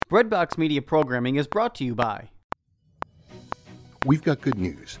Breadbox Media programming is brought to you by... We've got good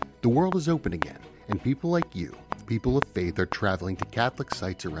news. The world is open again, and people like you, people of faith, are traveling to Catholic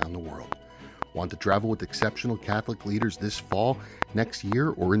sites around the world. Want to travel with exceptional Catholic leaders this fall, next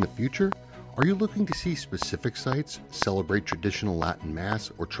year, or in the future? Are you looking to see specific sites, celebrate traditional Latin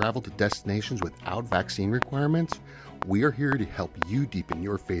Mass, or travel to destinations without vaccine requirements? We are here to help you deepen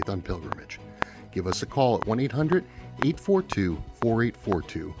your faith on pilgrimage. Give us a call at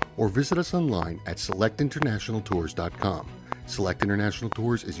 1-800-842-4842 or visit us online at selectinternationaltours.com. Select International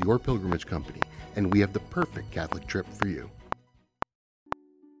Tours is your pilgrimage company, and we have the perfect Catholic trip for you.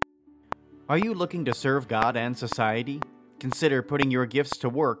 Are you looking to serve God and society? Consider putting your gifts to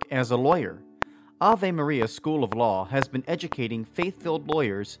work as a lawyer. Ave Maria School of Law has been educating faith-filled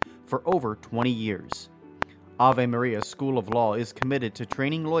lawyers for over 20 years. Ave Maria School of Law is committed to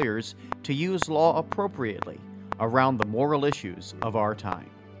training lawyers to use law appropriately around the moral issues of our time.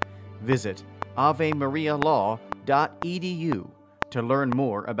 Visit avemarialaw.edu to learn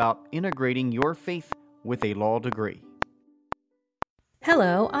more about integrating your faith with a law degree.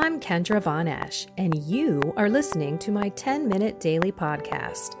 Hello, I'm Kendra Von Esch, and you are listening to my 10-minute daily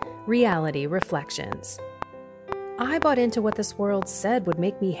podcast, Reality Reflections. I bought into what this world said would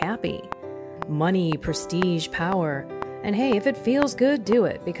make me happy. Money, prestige, power. And hey, if it feels good, do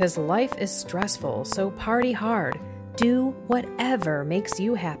it, because life is stressful, so party hard. Do whatever makes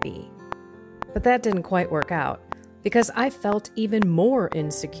you happy. But that didn't quite work out, because I felt even more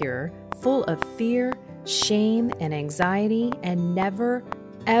insecure, full of fear, shame, and anxiety, and never,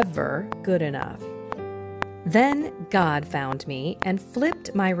 ever good enough. Then God found me and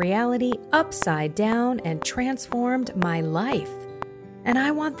flipped my reality upside down and transformed my life. And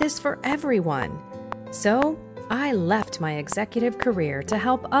I want this for everyone. So I left my executive career to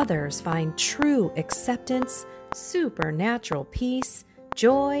help others find true acceptance, supernatural peace,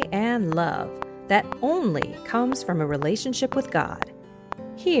 joy, and love that only comes from a relationship with God.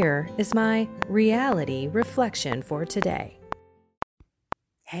 Here is my reality reflection for today.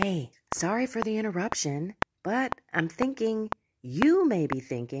 Hey, sorry for the interruption, but I'm thinking you may be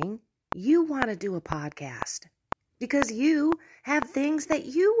thinking you want to do a podcast because you have things that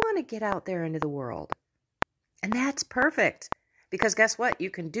you want to get out there into the world. And that's perfect, because guess what? You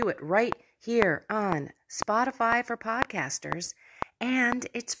can do it right here on Spotify for podcasters, and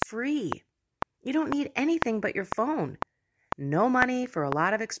it's free. You don't need anything but your phone. No money for a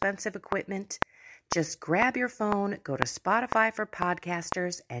lot of expensive equipment. Just grab your phone, go to Spotify for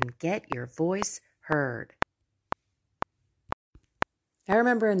podcasters, and get your voice heard. I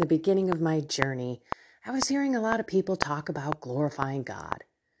remember in the beginning of my journey, I was hearing a lot of people talk about glorifying God.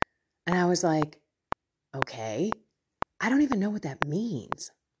 And I was like, okay, I don't even know what that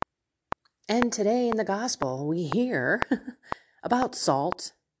means. And today in the gospel, we hear about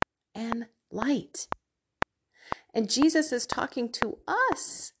salt and light. And Jesus is talking to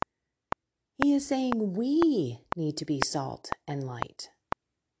us. He is saying we need to be salt and light.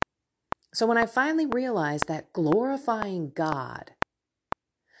 So when I finally realized that glorifying God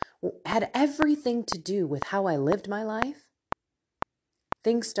had everything to do with how I lived my life,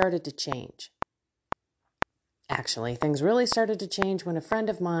 things started to change. Actually, things really started to change when a friend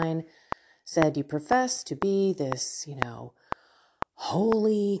of mine said, "You profess to be this,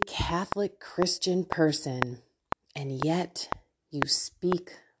 holy Catholic Christian person, and yet you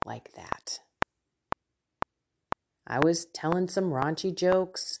speak like that." I was telling some raunchy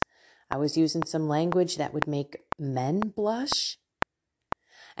jokes. I was using some language that would make men blush.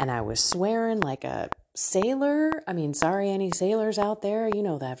 And I was swearing like a sailor. Sorry, any sailors out there, you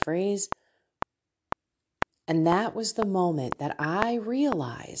know that phrase. And that was the moment that I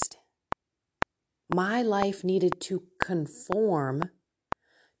realized my life needed to conform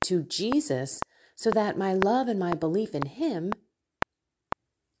to Jesus so that my love and my belief in Him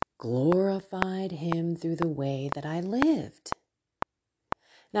glorified Him through the way that I lived.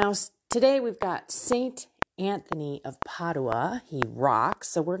 Now, today we've got Saint Anthony of Padua. He rocks.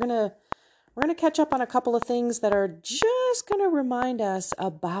 So we're gonna catch up on a couple of things that are just gonna remind us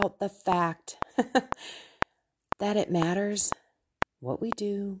about the fact that it matters what we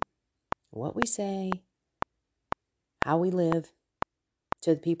do, what we say, how we live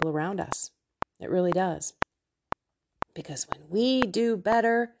to the people around us. It really does. Because when we do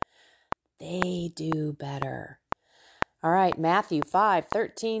better, they do better. All right, Matthew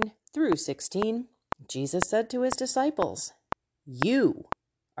 5:13 through 16. Jesus said to His disciples, "You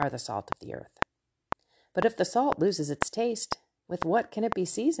are the salt of the earth. But if the salt loses its taste, with what can it be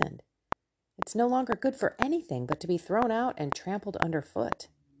seasoned? It's no longer good for anything but to be thrown out and trampled underfoot.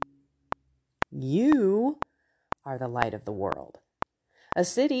 You are the light of the world. A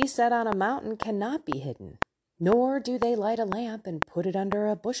city set on a mountain cannot be hidden, nor do they light a lamp and put it under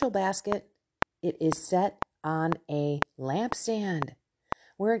a bushel basket. It is set on a lampstand,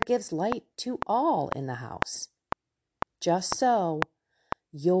 where it gives light to all in the house. Just so,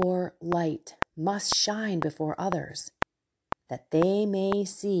 your light must shine before others, that they may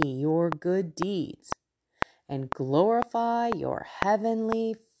see your good deeds and glorify your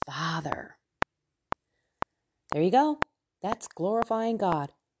heavenly Father. There you go. That's glorifying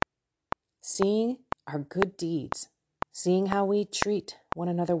God. Seeing our good deeds, seeing how we treat one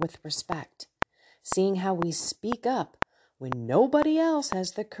another with respect, seeing how we speak up when nobody else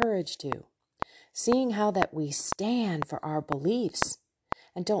has the courage to, seeing how that we stand for our beliefs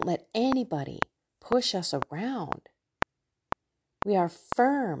and don't let anybody push us around. We are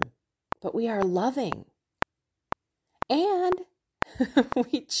firm, but we are loving. And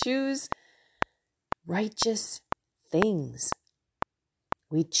we choose righteous things.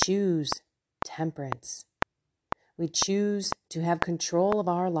 We choose temperance. We choose to have control of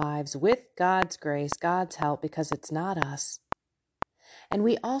our lives with God's grace, God's help, because it's not us. And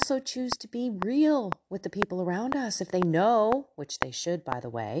we also choose to be real with the people around us if they know, which they should, by the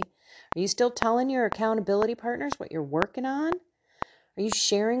way. Are you still telling your accountability partners what you're working on? Are you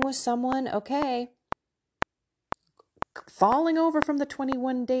sharing with someone, okay, falling over from the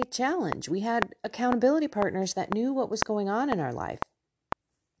 21-day challenge, we had accountability partners that knew what was going on in our life.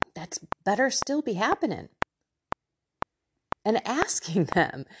 That's better still be happening. And asking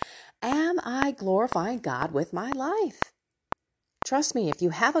them, am I glorifying God with my life? Trust me, if you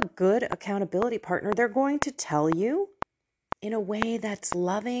have a good accountability partner, they're going to tell you in a way that's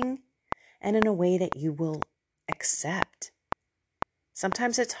loving and in a way that you will accept.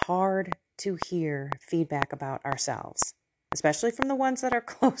 Sometimes it's hard to hear feedback about ourselves, especially from the ones that are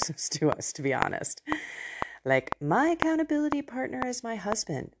closest to us, to be honest. Like, my accountability partner is my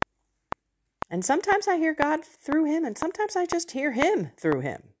husband. And sometimes I hear God through him, and sometimes I just hear him through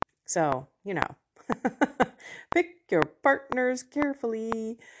him. So, pick your partners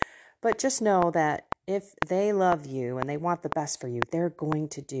carefully. But just know that if they love you and they want the best for you, they're going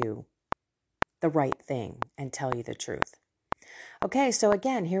to do the right thing and tell you the truth. Okay, so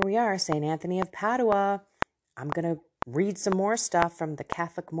again, here we are, St. Anthony of Padua. I'm going to read some more stuff from the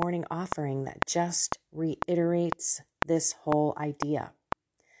Catholic Morning Offering that just reiterates this whole idea.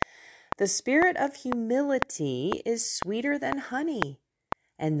 The spirit of humility is sweeter than honey,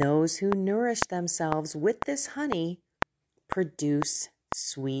 and those who nourish themselves with this honey produce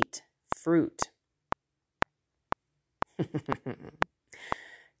sweet fruit.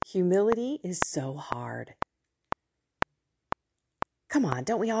 Humility is so hard. Come on,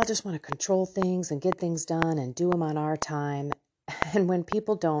 don't we all just want to control things and get things done and do them on our time? And when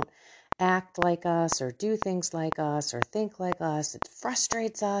people don't act like us or do things like us or think like us, it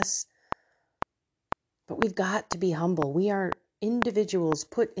frustrates us. But we've got to be humble. We are individuals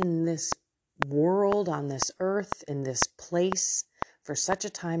put in this world, on this earth, in this place for such a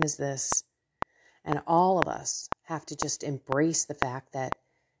time as this. And all of us have to just embrace the fact that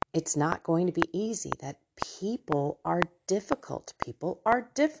it's not going to be easy, that people are difficult. People are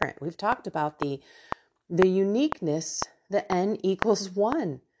different. We've talked about the uniqueness, the N equals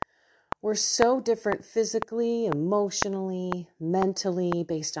 1. We're so different physically, emotionally, mentally,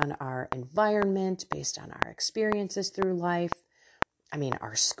 based on our environment, based on our experiences through life. I mean,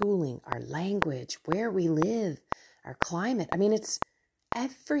 our schooling, our language, where we live, our climate. I mean, it's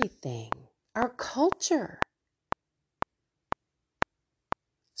everything. Our culture.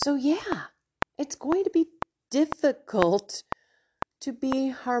 So yeah, it's going to be difficult to be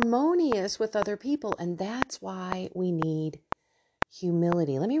harmonious with other people. And that's why we need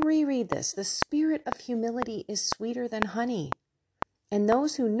humility. Let me reread this. The spirit of humility is sweeter than honey. And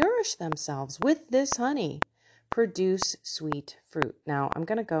those who nourish themselves with this honey produce sweet fruit. Now, I'm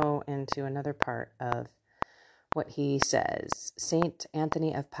going to go into another part of what he says. St.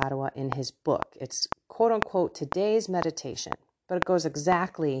 Anthony of Padua in his book. It's quote unquote today's meditation, but it goes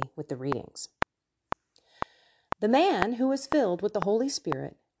exactly with the readings. The man who is filled with the Holy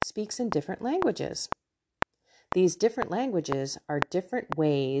Spirit speaks in different languages. These different languages are different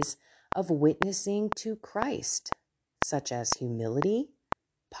ways of witnessing to Christ, such as humility,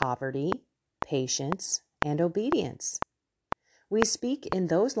 poverty, patience, and obedience. We speak in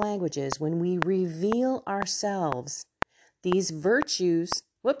those languages when we reveal ourselves. These virtues,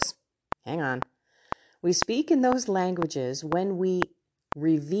 We speak in those languages when we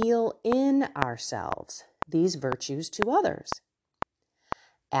reveal in ourselves these virtues to others.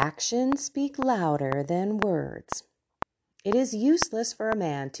 Actions speak louder than words. It is useless for a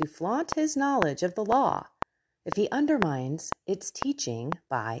man to flaunt his knowledge of the law if he undermines its teaching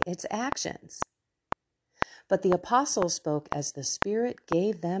by its actions. But the apostles spoke as the Spirit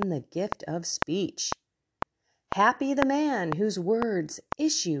gave them the gift of speech. Happy the man whose words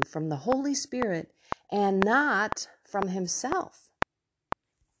issue from the Holy Spirit and not from himself.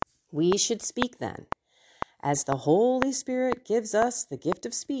 We should speak then, as the Holy Spirit gives us the gift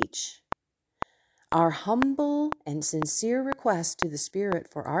of speech. Our humble and sincere request to the Spirit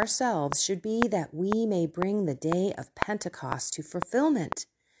for ourselves should be that we may bring the day of Pentecost to fulfillment,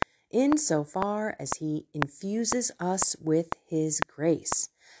 insofar as He infuses us with His grace,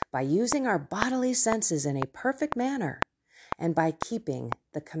 by using our bodily senses in a perfect manner, and by keeping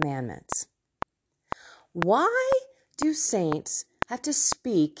the commandments. Why do saints have to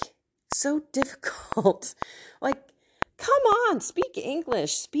speak so difficult? Like, come on, speak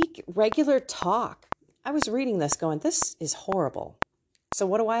English, speak regular talk. I was reading this going, this is horrible. So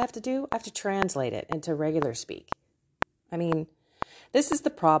what do I have to do? I have to translate it into regular speak. I mean, this is the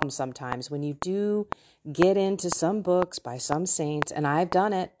problem sometimes when you do get into some books by some saints, and I've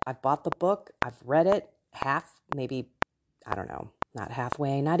done it. I've bought the book, I've read it maybe, I don't know, not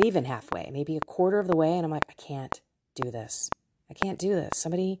halfway, not even halfway, maybe a quarter of the way, and I'm like, I can't do this. I can't do this.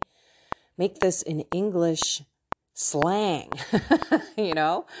 Somebody make this in English slang, you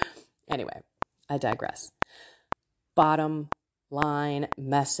know? Anyway, I digress. Bottom line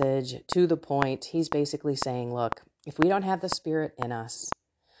message, to the point. He's basically saying, look, if we don't have the Spirit in us,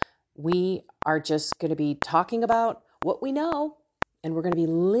 we are just going to be talking about what we know, and we're going to be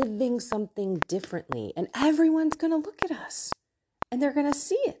living something differently. And everyone's going to look at us, and they're going to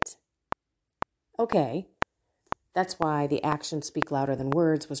see it. Okay, that's why the actions speak louder than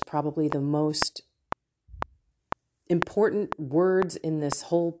words was probably the most important words in this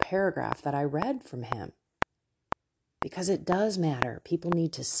whole paragraph that I read from him. Because it does matter. People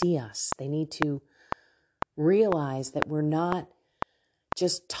need to see us. They need to realize that we're not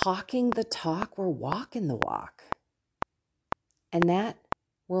just talking the talk, we're walking the walk. And that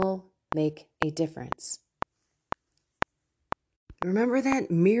will make a difference. Remember that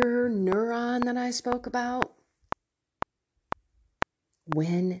mirror neuron that I spoke about?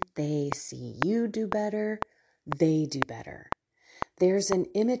 When they see you do better, they do better. There's an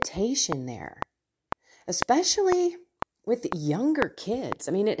imitation there, especially with younger kids.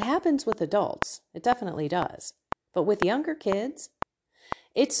 I mean, it happens with adults. It definitely does. But with younger kids,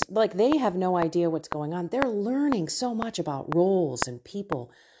 it's like they have no idea what's going on. They're learning so much about roles and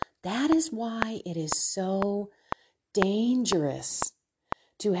people. That is why it is so dangerous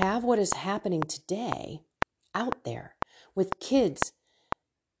to have what is happening today out there with kids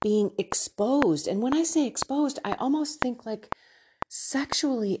being exposed. And when I say exposed, I almost think like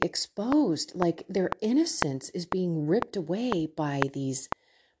sexually exposed, like their innocence is being ripped away by these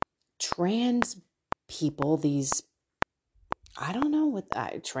trans people, these, I don't know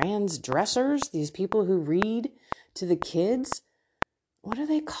what, trans dressers, these people who read to the kids. What do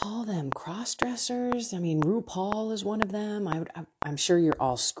they call them? Cross dressers? I mean, RuPaul is one of them. I'm sure you're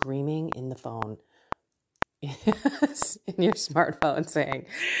all screaming in the phone, in your smartphone, saying,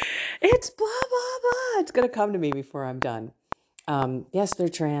 it's blah, blah, blah. It's going to come to me before I'm done. Yes, they're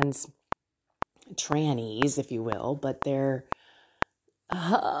trannies, if you will, but they're,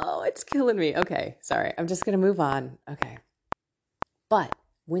 oh, it's killing me. Okay, sorry. I'm just going to move on. Okay. But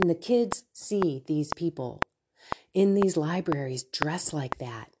when the kids see these people in these libraries dressed like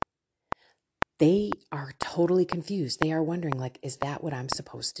that, they are totally confused. They are wondering, like, is that what I'm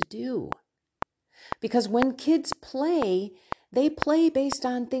supposed to do? Because when kids play, they play based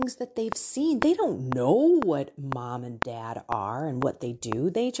on things that they've seen. They don't know what mom and dad are and what they do.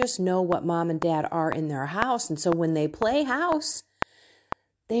 They just know what mom and dad are in their house. And so when they play house,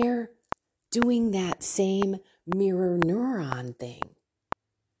 they're doing that same mirror neuron thing.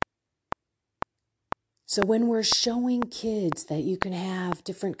 So when we're showing kids that you can have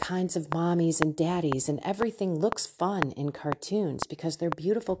different kinds of mommies and daddies and everything looks fun in cartoons because they're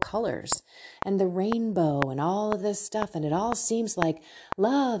beautiful colors and the rainbow and all of this stuff, and it all seems like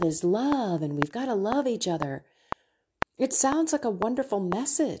love is love and we've got to love each other. It sounds like a wonderful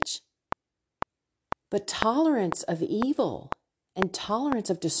message. But tolerance of evil and tolerance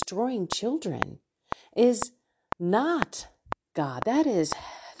of destroying children is not God. That is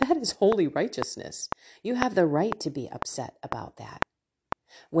holy righteousness. You have the right to be upset about that.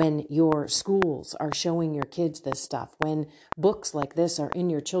 When your schools are showing your kids this stuff, when books like this are in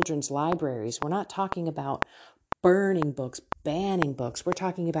your children's libraries, we're not talking about burning books, banning books. We're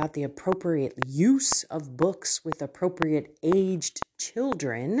talking about the appropriate use of books with appropriate aged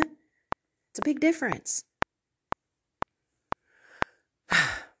children. It's a big difference.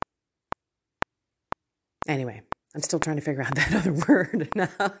 Anyway, I'm still trying to figure out that other word now.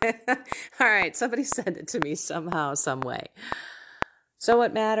 All right, somebody send it to me somehow, some way. So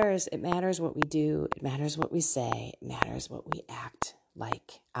it matters what we do, it matters what we say, it matters what we act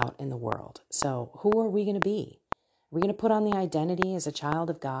like out in the world. So who are we going to be? Are we going to put on the identity as a child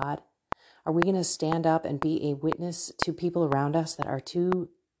of God? Are we going to stand up and be a witness to people around us that are too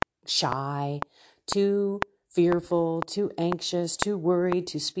shy, too fearful, too anxious, too worried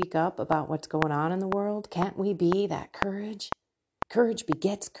to speak up about what's going on in the world? Can't we be that courage? Courage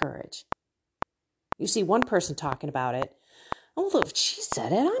begets courage. You see one person talking about it. Oh, look, she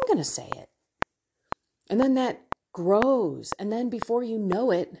said it, I'm going to say it. And then that grows. And then before you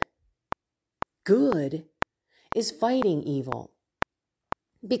know it, good is fighting evil.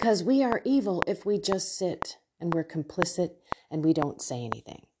 Because we are evil if we just sit and we're complicit and we don't say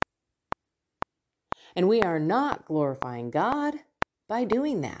anything. And we are not glorifying God by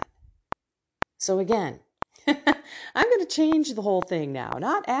doing that. So again, I'm going to change the whole thing now.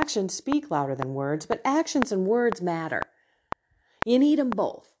 Not actions speak louder than words, but actions and words matter. You need them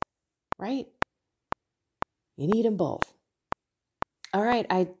both, right? You need them both. All right,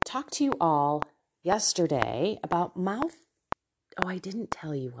 I talked to you all yesterday about mouth. Oh, I didn't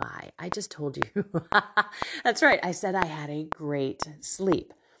tell you why. I just told you. That's right. I said I had a great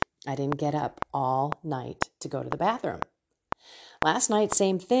sleep. I didn't get up all night to go to the bathroom. Last night,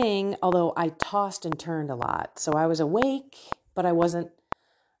 same thing, although I tossed and turned a lot. So I was awake, but I wasn't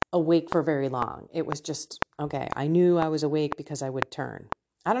awake for very long. It was just, okay, I knew I was awake because I would turn.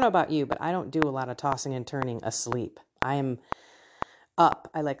 I don't know about you, but I don't do a lot of tossing and turning asleep. I am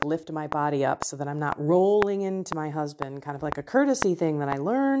up. I lift my body up so that I'm not rolling into my husband, kind of like a courtesy thing that I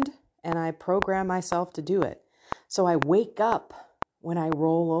learned, and I program myself to do it. So I wake up when I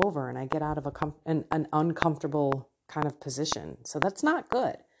roll over and I get out of an uncomfortable kind of position. So that's not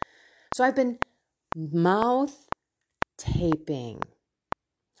good. So I've been mouth taping.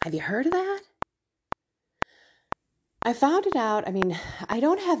 Have you heard of that? I found it out. I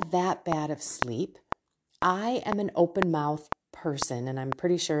don't have that bad of sleep. I am an open mouth person, and I'm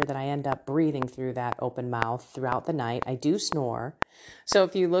pretty sure that I end up breathing through that open mouth throughout the night. I do snore. So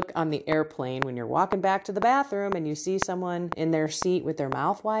if you look on the airplane when you're walking back to the bathroom and you see someone in their seat with their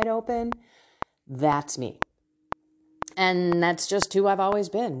mouth wide open, that's me. And that's just who I've always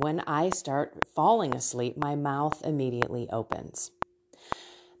been. When I start falling asleep, my mouth immediately opens.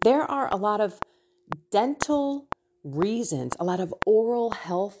 There are a lot of dental reasons, a lot of oral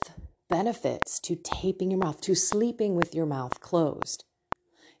health benefits to taping your mouth, to sleeping with your mouth closed.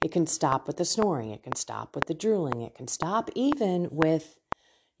 It can stop with the snoring. It can stop with the drooling. It can stop even with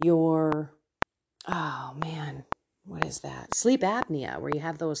your, what is that? Sleep apnea, where you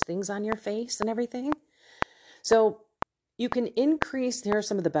have those things on your face and everything. So you can increase, here are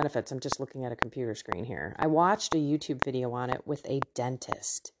some of the benefits. I'm just looking at a computer screen here. I watched a YouTube video on it with a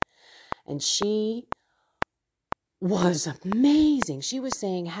dentist, and she was amazing. She was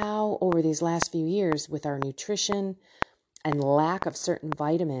saying how over these last few years with our nutrition and lack of certain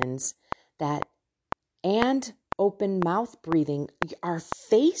vitamins and open mouth breathing, our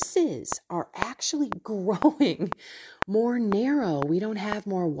faces are actually growing more narrow. We don't have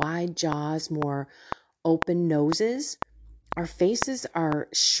more wide jaws, more open noses. Our faces are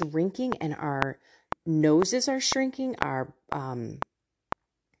shrinking and our noses are shrinking. Our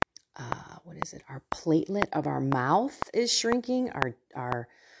Our platelet of our mouth is shrinking. Our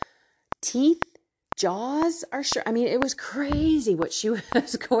teeth, jaws are it was crazy what she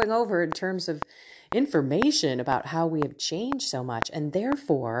was going over in terms of information about how we have changed so much. And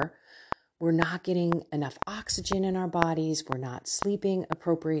therefore, we're not getting enough oxygen in our bodies. We're not sleeping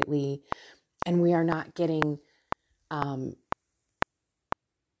appropriately. And we are not getting,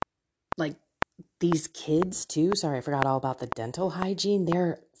 these kids too. Sorry, I forgot all about the dental hygiene.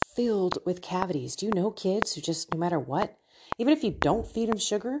 They're filled with cavities. Do you know kids who just, no matter what, even if you don't feed them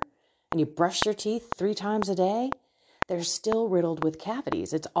sugar and you brush their teeth 3 times a day, they're still riddled with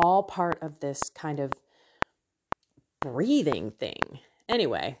cavities. It's all part of this kind of breathing thing.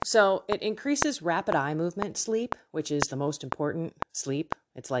 Anyway, so it increases rapid eye movement sleep, which is the most important sleep.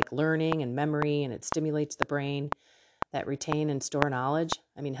 It's like learning and memory, and it stimulates the brain that retain and store knowledge.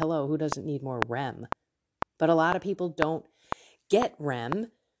 Hello, who doesn't need more REM? But a lot of people don't get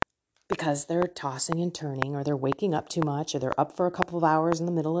REM because they're tossing and turning, or they're waking up too much, or they're up for a couple of hours in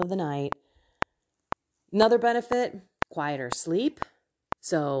the middle of the night. Another benefit, quieter sleep.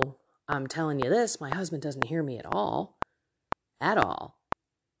 So I'm telling you this, my husband doesn't hear me at all. At all.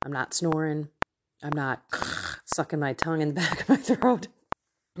 I'm not snoring. I'm not sucking my tongue in the back of my throat,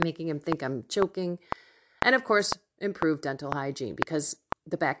 making him think I'm choking. And of course, improved dental hygiene, because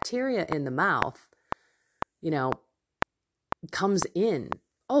the bacteria in the mouth comes in.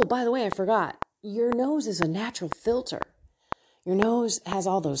 Oh, by the way, I forgot. Your nose is a natural filter. Your nose has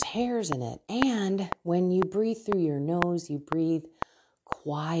all those hairs in it. And when you breathe through your nose, you breathe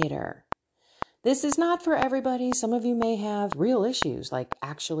quieter. This is not for everybody. Some of you may have real issues, like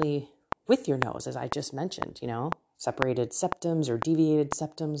actually with your nose, as I just mentioned, separated septums or deviated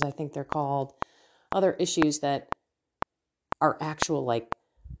septums, I think they're called. Other issues that are actual, like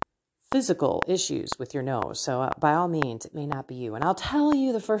physical issues with your nose. So by all means, it may not be you. And I'll tell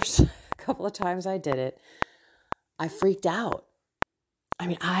you, the first couple of times I did it, I freaked out.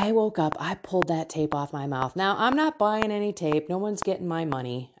 I woke up, I pulled that tape off my mouth. Now, I'm not buying any tape. No one's getting my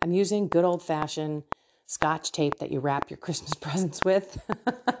money. I'm using good old-fashioned Scotch tape that you wrap your Christmas presents with.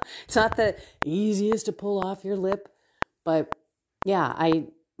 It's not the easiest to pull off your lip. But yeah,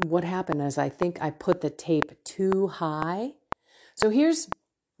 what happened is I think I put the tape too high. So let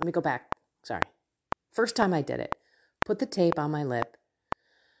me go back. Sorry. First time I did it, put the tape on my lip.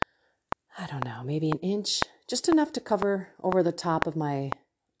 I don't know, maybe an inch, just enough to cover over the top of my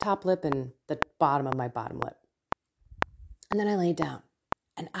top lip and the bottom of my bottom lip. And then I laid down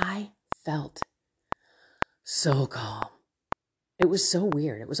and I felt so calm. It was so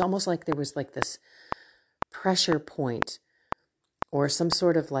weird. It was almost like there was like this pressure point or some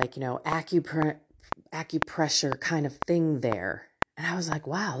sort of acupressure kind of thing there. And I was like,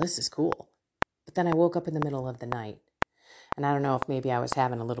 wow, this is cool. But then I woke up in the middle of the night. And I don't know if maybe I was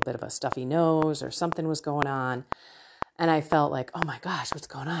having a little bit of a stuffy nose or something was going on. And I felt like, oh my gosh, what's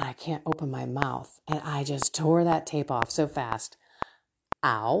going on? I can't open my mouth. And I just tore that tape off so fast.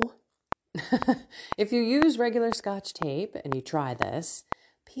 Ow. If you use regular Scotch tape and you try this,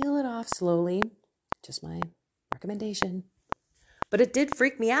 peel it off slowly. Just my recommendation. But it did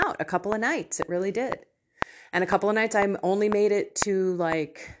freak me out a couple of nights. It really did. And a couple of nights I only made it to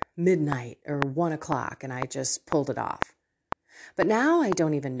like midnight or 1 o'clock and I just pulled it off. But now I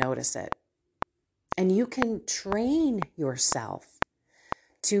don't even notice it. And you can train yourself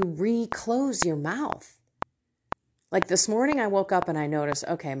to reclose your mouth. Like this morning I woke up and I noticed,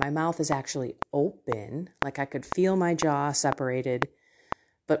 okay, my mouth is actually open. Like I could feel my jaw separated,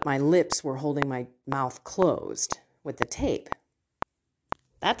 but my lips were holding my mouth closed with the tape.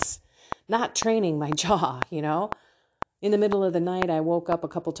 That's not training my jaw, In the middle of the night, I woke up a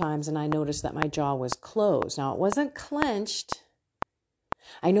couple times and I noticed that my jaw was closed. Now, it wasn't clenched.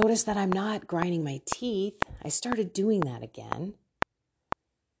 I noticed that I'm not grinding my teeth. I started doing that again.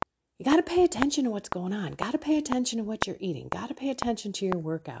 You got to pay attention to what's going on. Got to pay attention to what you're eating. Got to pay attention to your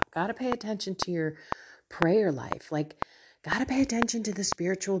workout. Got to pay attention to your prayer life. Got to pay attention to the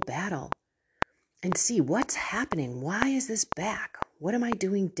spiritual battle and see what's happening. Why is this back? What am I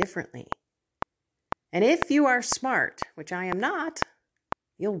doing differently? And if you are smart, which I am not,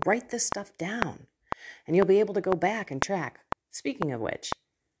 you'll write this stuff down and you'll be able to go back and track. Speaking of which,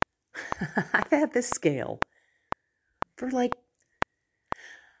 I've had this scale for honestly,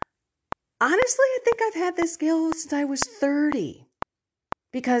 I think I've had this scale since I was 30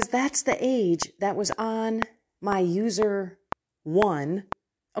 because that's the age that was on my user 1.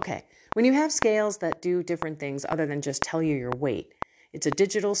 Okay, when you have scales that do different things other than just tell you your weight, it's a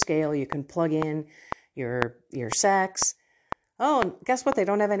digital scale. You can plug in your sex. Oh, and guess what? They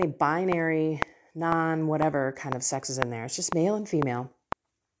don't have any binary, non-whatever kind of sexes in there. It's just male and female.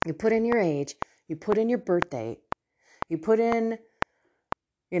 You put in your age. You put in your birth date. You put in,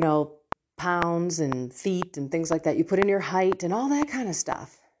 pounds and feet and things like that. You put in your height and all that kind of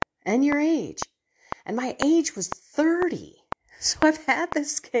stuff. And your age. And my age was 30. So I've had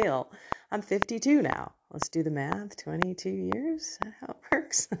this scale. I'm 52 now. Let's do the math. 22 years? Is that how it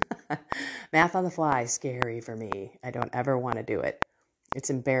works? Math on the fly is scary for me. I don't ever want to do it. It's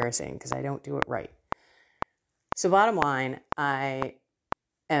embarrassing because I don't do it right. So bottom line, I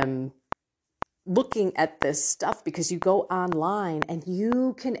am looking at this stuff because you go online and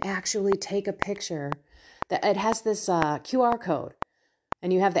you can actually take a picture that it has this QR code.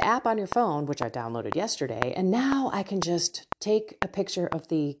 And you have the app on your phone, which I downloaded yesterday, and now I can just take a picture of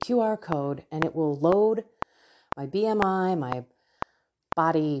the QR code and it will load my BMI, my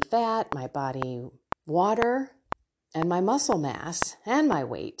body fat, my body water, and my muscle mass, and my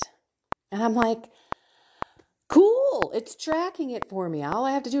weight. And I'm like, cool, it's tracking it for me. All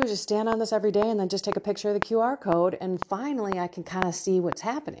I have to do is just stand on this every day and then just take a picture of the QR code, and finally I can kind of see what's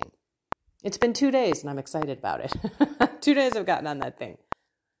happening. It's been 2 days and I'm excited about it. 2 days I've gotten on that thing.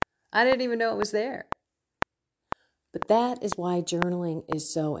 I didn't even know it was there. But that is why journaling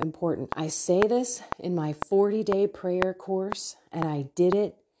is so important. I say this in my 40-day prayer course, and I did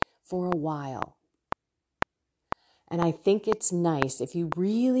it for a while. And I think it's nice if you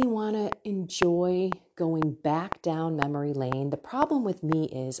really want to enjoy going back down memory lane. The problem with me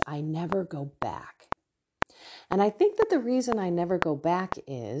is I never go back. And I think that the reason I never go back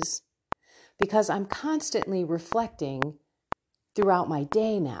is because I'm constantly reflecting throughout my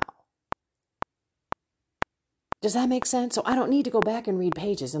day now. Does that make sense? So I don't need to go back and read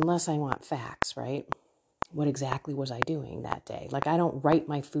pages unless I want facts, right? What exactly was I doing that day? Like, I don't write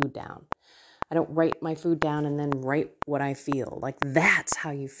my food down. I don't write my food down and then write what I feel. Like, that's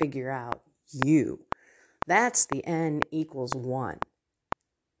how you figure out you. That's the N equals 1.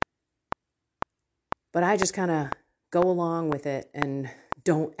 But I just kind of go along with it and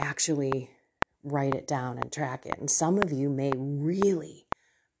don't actually write it down and track it. And some of you may really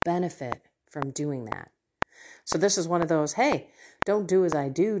benefit from doing that. So this is one of those, hey, don't do as I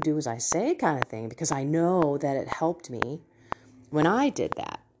do as I say kind of thing, because I know that it helped me when I did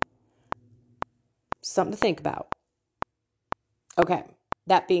that. Something to think about. Okay,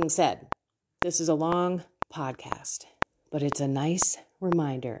 that being said, this is a long podcast, but it's a nice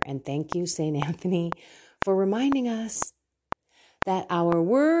reminder. And thank you, St. Anthony, for reminding us that our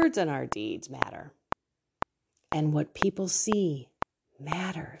words and our deeds matter. And what people see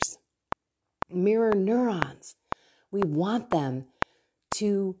matters. Mirror neurons. We want them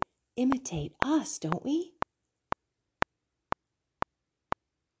to imitate us, don't we?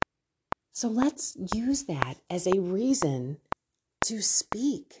 So let's use that as a reason to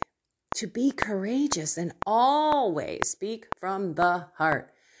speak, to be courageous, and always speak from the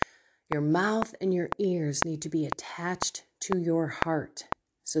heart. Your mouth and your ears need to be attached to your heart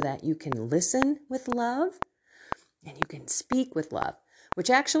so that you can listen with love and you can speak with love, which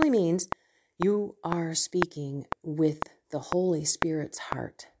actually means you are speaking with the Holy Spirit's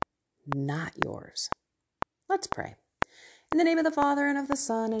heart, not yours. Let's pray. In the name of the Father, and of the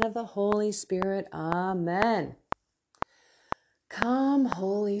Son, and of the Holy Spirit, amen. Come,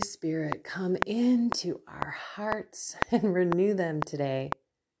 Holy Spirit, come into our hearts and renew them today.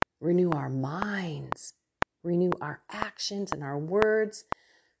 Renew our minds, renew our actions and our words,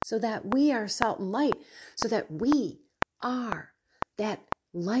 so that we are salt and light, so that we are that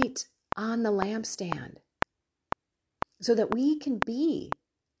light on the lampstand, so that we can be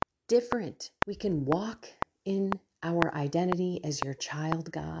different. We can walk in our identity as your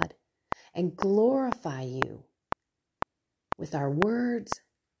child, God, and glorify you with our words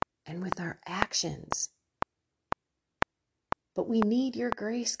and with our actions. But we need your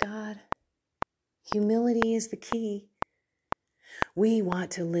grace, God. Humility is the key. We want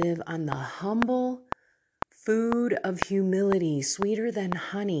to live on the humble food of humility, sweeter than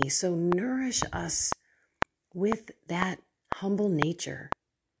honey. So nourish us with that humble nature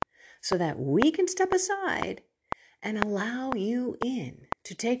so that we can step aside and allow you in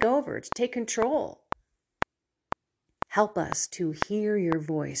to take over, to take control. Help us to hear your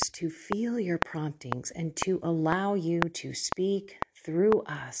voice, to feel your promptings, and to allow you to speak through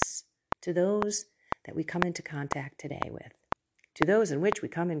us to those that we come into contact today with, to those in which we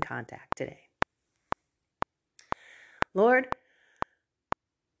come in contact today. Lord,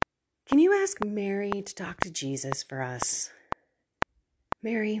 can you ask Mary to talk to Jesus for us?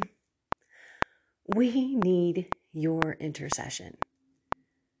 Mary, we need your intercession.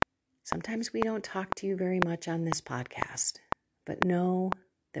 Sometimes we don't talk to you very much on this podcast, but know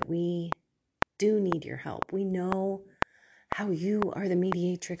that we do need your help. We know how you are the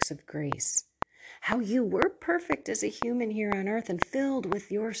mediatrix of grace, how you were perfect as a human here on earth and filled with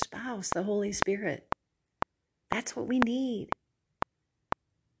your spouse, the Holy Spirit. That's what we need.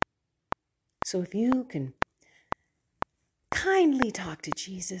 So if you can kindly talk to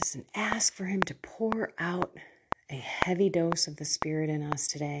Jesus and ask for him to pour out a heavy dose of the Spirit in us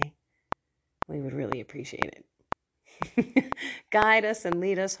today, we would really appreciate it. Guide us and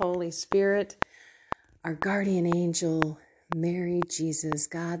lead us, Holy Spirit, our guardian angel, Mary, Jesus,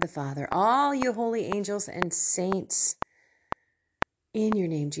 God the Father, all you holy angels and saints. In your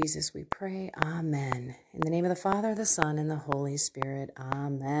name, Jesus, we pray. Amen. In the name of the Father, the Son, and the Holy Spirit.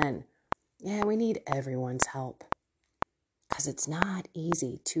 Amen. Yeah, we need everyone's help because it's not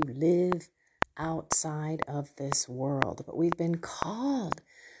easy to live outside of this world, but we've been called.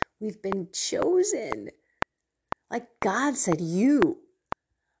 We've been chosen. Like God said, you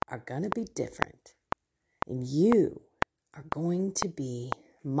are going to be different. And you are going to be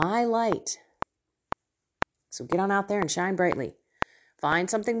my light. So get on out there and shine brightly. Find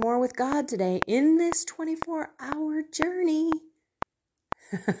something more with God today in this 24-hour journey.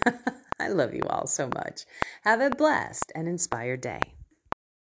 I love you all so much. Have a blessed and inspired day.